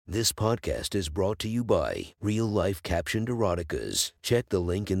This podcast is brought to you by Real Life Captioned Eroticas. Check the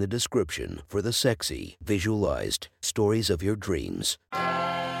link in the description for the sexy, visualized stories of your dreams.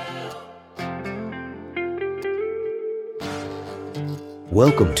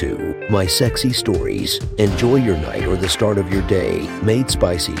 Welcome to My Sexy Stories. Enjoy your night or the start of your day, made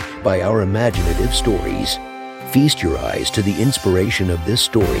spicy by our imaginative stories. Feast your eyes to the inspiration of this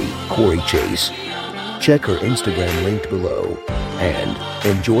story, Corey Chase. Check her Instagram linked below and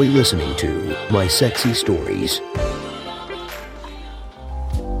enjoy listening to My Sexy Stories.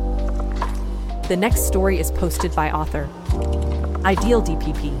 The next story is posted by author Ideal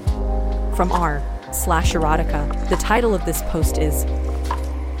DPP from r/erotica. The title of this post is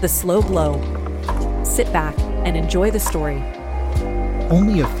The Slow Blow. Sit back and enjoy the story.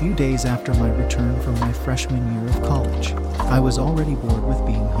 Only a few days after my return from my freshman year of college, I was already bored with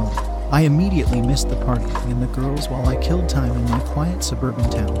being home. I immediately missed the partying and the girls while I killed time in my quiet suburban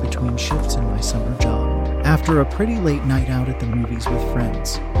town between shifts and my summer job. After a pretty late night out at the movies with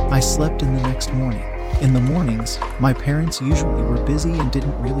friends, I slept in the next morning. In the mornings, my parents usually were busy and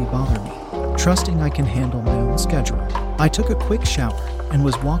didn't really bother me, trusting I can handle my own schedule. I took a quick shower and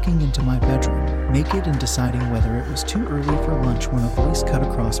was walking into my bedroom, naked and deciding whether it was too early for lunch when a voice cut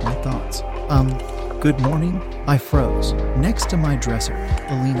across my thoughts. Good morning? I froze. Next to my dresser,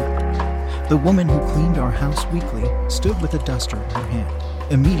 Alina, the woman who cleaned our house weekly, stood with a duster in her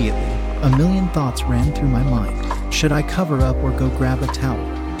hand. Immediately, a million thoughts ran through my mind. Should I cover up or go grab a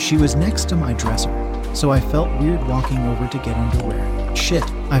towel? She was next to my dresser, so I felt weird walking over to get underwear. Shit,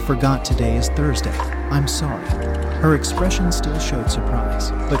 I forgot today is Thursday. I'm sorry. Her expression still showed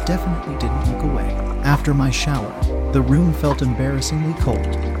surprise, but definitely didn't look away. After my shower, the room felt embarrassingly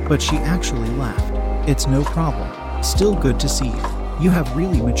cold, but she actually laughed. It's no problem. Still good to see you. You have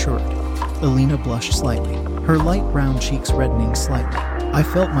really matured. Alina blushed slightly, her light brown cheeks reddening slightly. I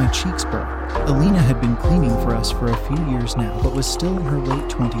felt my cheeks burn. Alina had been cleaning for us for a few years now, but was still in her late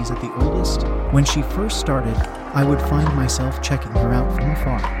 20s at the oldest. When she first started, I would find myself checking her out from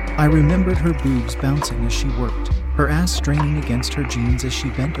afar. I remembered her boobs bouncing as she worked, her ass straining against her jeans as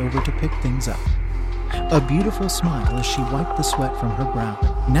she bent over to pick things up. A beautiful smile as she wiped the sweat from her brow.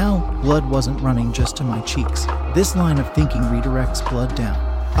 Now, blood wasn't running just to my cheeks. This line of thinking redirects blood down.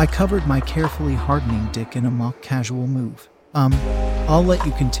 I covered my carefully hardening dick in a mock casual move. I'll let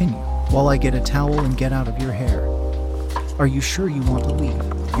you continue while I get a towel and get out of your hair. Are you sure you want to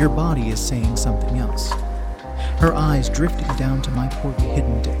leave? Your body is saying something else. Her eyes drifting down to my poorly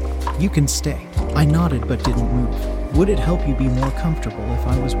hidden dick. You can stay. I nodded but didn't move. Would it help you be more comfortable if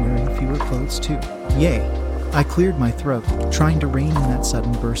I was wearing fewer clothes too? Yay. I cleared my throat, trying to rein in that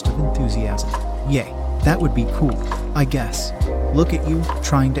sudden burst of enthusiasm. Yay. That would be cool, I guess. Look at you,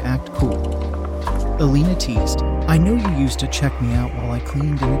 trying to act cool. Alina teased. I know you used to check me out while I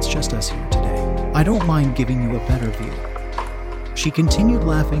cleaned and it's just us here today. I don't mind giving you a better view. She continued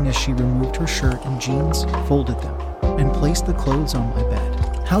laughing as she removed her shirt and jeans, folded them, and placed the clothes on my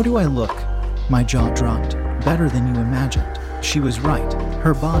bed. How do I look? My jaw dropped. Better than you imagined. She was right.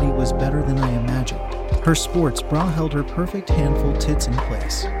 Her body was better than I imagined. Her sports bra held her perfect handful tits in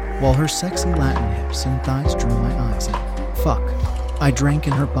place, while her sexy Latin hips and thighs drew my eyes in. Fuck. I drank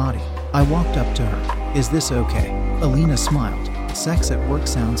in her body. I walked up to her. Is this okay? Alina smiled. Sex at work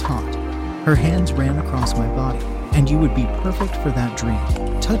sounds hot. Her hands ran across my body. And you would be perfect for that dream.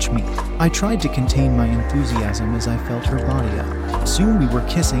 Touch me. I tried to contain my enthusiasm as I felt her body up. Soon we were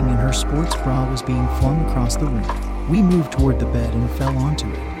kissing and her sports bra was being flung across the room. We moved toward the bed and fell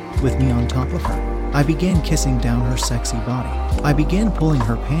onto it, with me on top of her. I began kissing down her sexy body. I began pulling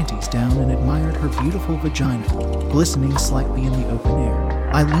her panties down and admired her beautiful vagina, glistening slightly in the open air.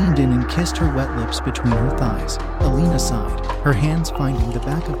 I leaned in and kissed her wet lips between her thighs. Alina sighed, her hands finding the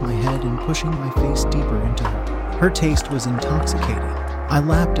back of my head and pushing my face deeper into her. Her taste was intoxicating. I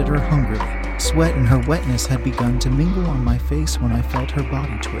lapped at her hungrily. Sweat and her wetness had begun to mingle on my face when I felt her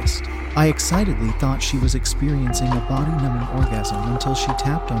body twist. I excitedly thought she was experiencing a body-numbing orgasm until she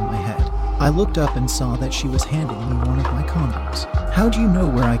tapped on my head. I looked up and saw that she was handing me one of my condoms. How do you know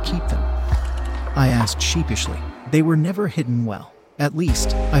where I keep them? I asked sheepishly. They were never hidden well. At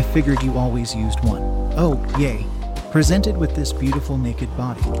least, I figured you always used one. Oh, yay. Presented with this beautiful naked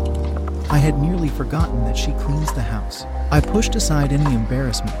body. I had nearly forgotten that she cleans the house. I pushed aside any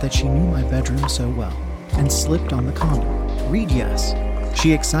embarrassment that she knew my bedroom so well, and slipped on the condom. Read yes.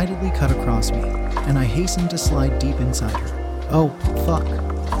 She excitedly cut across me, and I hastened to slide deep inside her. Oh, fuck.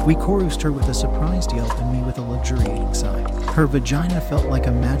 We chorused her with a surprised yelp and me with a luxuriating sigh. Her vagina felt like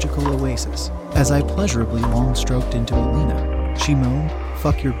a magical oasis. As I pleasurably long-stroked into Alina, she moaned,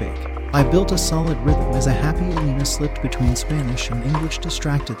 "Fuck, you're big." I built a solid rhythm as a happy Alina slipped between Spanish and English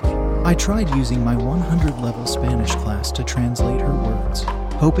distractedly. I tried using my 100-level Spanish class to translate her words,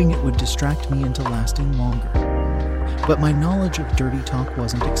 hoping it would distract me into lasting longer. But my knowledge of dirty talk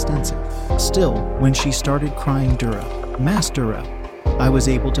wasn't extensive. Still, when she started crying Duro, Mas Duro, I was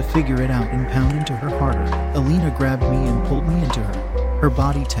able to figure it out and pound into her harder. Alina grabbed me and pulled me into her. Her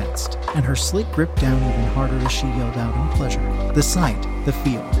body tensed, and her slit gripped down even harder as she yelled out in pleasure. The sight, the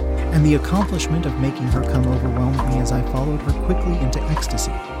feel, and the accomplishment of making her come overwhelmed me as I followed her quickly into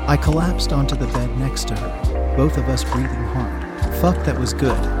ecstasy. I collapsed onto the bed next to her, both of us breathing hard. Fuck, that was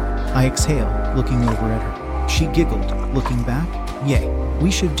good. I exhaled, looking over at her. She giggled, looking back. Yay,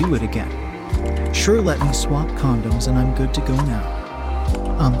 we should do it again. Sure, let me swap condoms and I'm good to go now.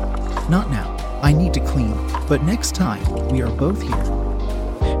 Not now. I need to clean, but next time, we are both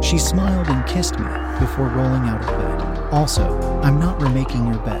here. She smiled and kissed me before rolling out of bed. Also, I'm not remaking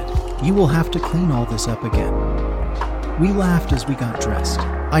your bed. You will have to clean all this up again. We laughed as we got dressed.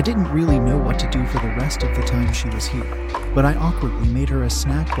 I didn't really know what to do for the rest of the time she was here, but I awkwardly made her a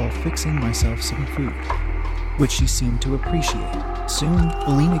snack while fixing myself some food, which she seemed to appreciate. Soon,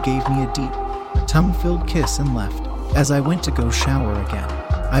 Alina gave me a deep, tongue-filled kiss and left. As I went to go shower again,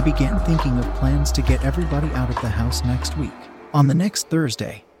 I began thinking of plans to get everybody out of the house next week. On the next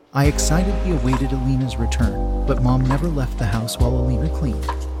Thursday, I excitedly awaited Alina's return, but Mom never left the house while Alina cleaned.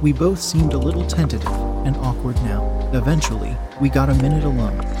 We both seemed a little tentative and awkward now. Eventually, we got a minute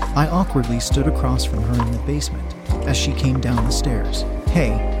alone. I awkwardly stood across from her in the basement as she came down the stairs.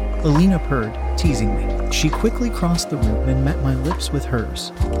 Hey, Alina purred, teasing me. She quickly crossed the room and met my lips with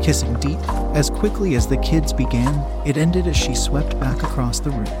hers, kissing deep. As quickly as the kids began, it ended as she swept back across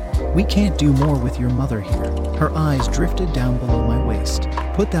the room. We can't do more with your mother here. Her eyes drifted down below my waist.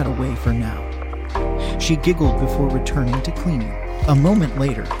 Put that away for now. She giggled before returning to cleaning. A moment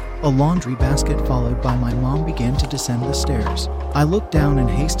later, a laundry basket followed by my mom began to descend the stairs. I looked down and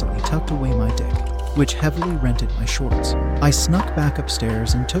hastily tucked away my dick, which heavily rented my shorts. I snuck back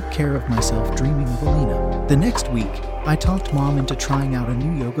upstairs and took care of myself, dreaming of Alina. The next week, I talked Mom into trying out a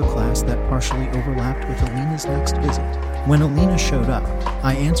new yoga class that partially overlapped with Alina's next visit. When Alina showed up,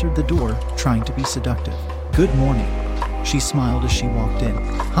 I answered the door, trying to be seductive. Good morning. She smiled as she walked in.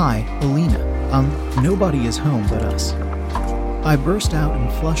 Hi, Alina. Nobody is home but us. I burst out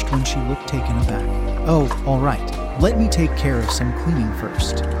and flushed when she looked taken aback. Oh, all right. Let me take care of some cleaning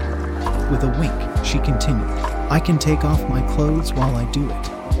first. With a wink, she continued, I can take off my clothes while I do it.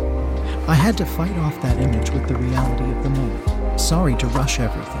 I had to fight off that image with the reality of the moment. Sorry to rush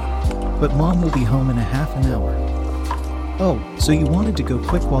everything, but Mom will be home in a half an hour. Oh, so you wanted to go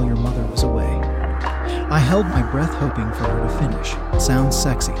quick while your mother was away. I held my breath hoping for her to finish. Sounds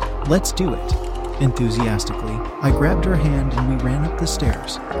sexy. Let's do it. Enthusiastically, I grabbed her hand and we ran up the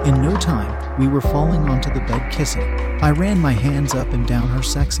stairs. In no time, we were falling onto the bed kissing. I ran my hands up and down her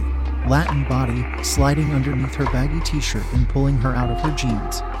sexy Latin body, sliding underneath her baggy t-shirt and pulling her out of her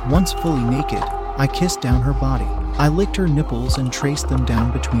jeans. Once fully naked, I kissed down her body. I licked her nipples and traced them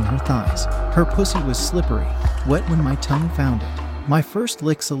down between her thighs. Her pussy was slippery, wet when my tongue found it. My first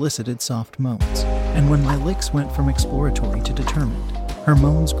licks elicited soft moans, and when my licks went from exploratory to determined, her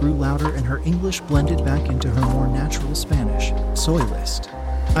moans grew louder and her English blended back into her more natural Spanish. Soy list.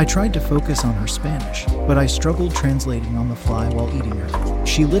 I tried to focus on her Spanish, but I struggled translating on the fly while eating her.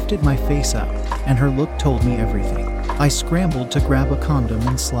 She lifted my face up, and her look told me everything. I scrambled to grab a condom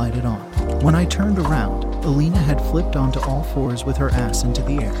and slide it on. When I turned around, Alina had flipped onto all fours with her ass into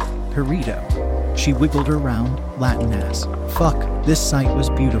the air. Perrito. She wiggled her round, Latin ass. Fuck, this sight was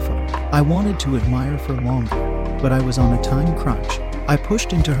beautiful. I wanted to admire for longer, but I was on a time crunch. I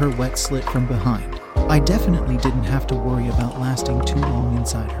pushed into her wet slit from behind. I definitely didn't have to worry about lasting too long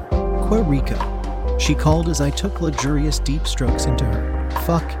inside her. Que rico, she called as I took luxurious deep strokes into her.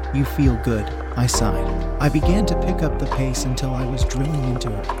 Fuck, you feel good, I sighed. I began to pick up the pace until I was drilling into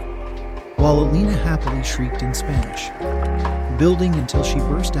her, while Alina happily shrieked in Spanish, building until she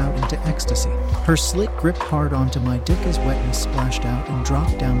burst out into ecstasy. Her slit gripped hard onto my dick as wetness splashed out and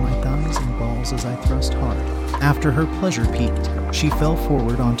dropped down my thighs and balls as I thrust hard. After her pleasure peaked, she fell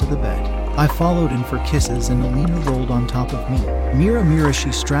forward onto the bed. I followed in for kisses and Alina rolled on top of me. Mira mira,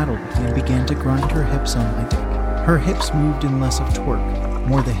 she straddled me and began to grind her hips on my dick. Her hips moved in less of twerk,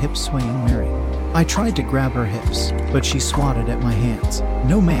 more the hips swaying merry. I tried to grab her hips, but she swatted at my hands.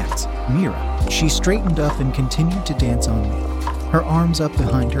 No mans, Mira. She straightened up and continued to dance on me, her arms up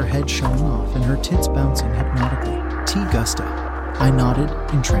behind her head showing off and her tits bouncing hypnotically. T Gusta. I nodded,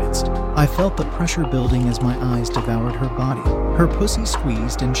 entranced. I felt the pressure building as my eyes devoured her body. Her pussy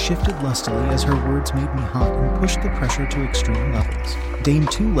squeezed and shifted lustily as her words made me hot and pushed the pressure to extreme levels. Dame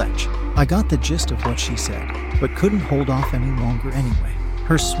Tu Lech. I got the gist of what she said, but couldn't hold off any longer anyway.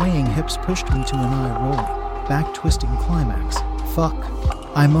 Her swaying hips pushed me to an eye-rolling, back-twisting climax. Fuck.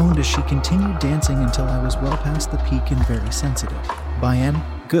 I moaned as she continued dancing until I was well past the peak and very sensitive. Bien,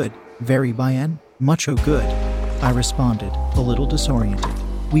 good, very bien, mucho good, I responded, a little disoriented.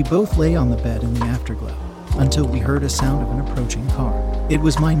 We both lay on the bed in the afterglow, until we heard a sound of an approaching car. It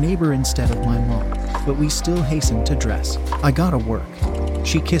was my neighbor instead of my mom, but we still hastened to dress. I gotta work.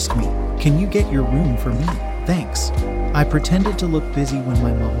 She kissed me. Can you get your room for me? Thanks. I pretended to look busy when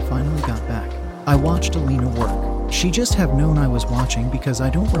my mom finally got back. I watched Alina work. She just have known I was watching because I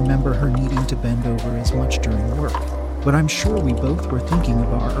don't remember her needing to bend over as much during work. But I'm sure we both were thinking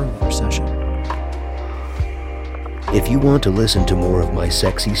of our earlier session. If you want to listen to more of my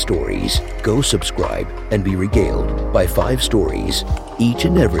sexy stories, go subscribe and be regaled by 5 stories each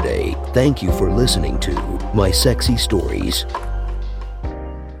and every day. Thank you for listening to My Sexy Stories.